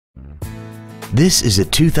This is a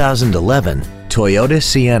 2011 Toyota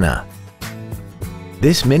Sienna.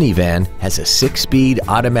 This minivan has a 6-speed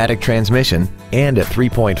automatic transmission and a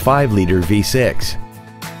 3.5-liter V6.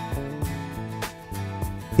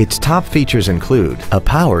 Its top features include a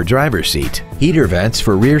power driver's seat, heater vents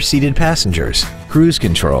for rear-seated passengers, cruise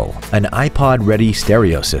control, an iPod-ready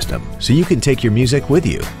stereo system so you can take your music with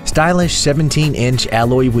you, stylish 17-inch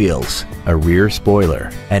alloy wheels, a rear spoiler,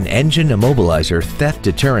 an engine immobilizer theft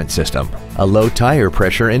deterrent system, a low tire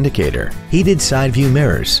pressure indicator, heated side view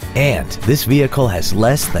mirrors, and this vehicle has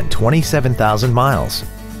less than 27,000 miles.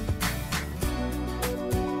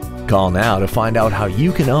 Call now to find out how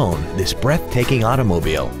you can own this breathtaking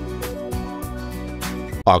automobile.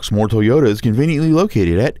 Oxmoor Toyota is conveniently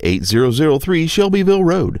located at 8003 Shelbyville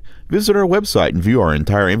Road. Visit our website and view our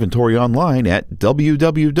entire inventory online at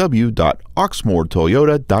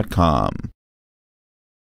www.oxmoortoyota.com.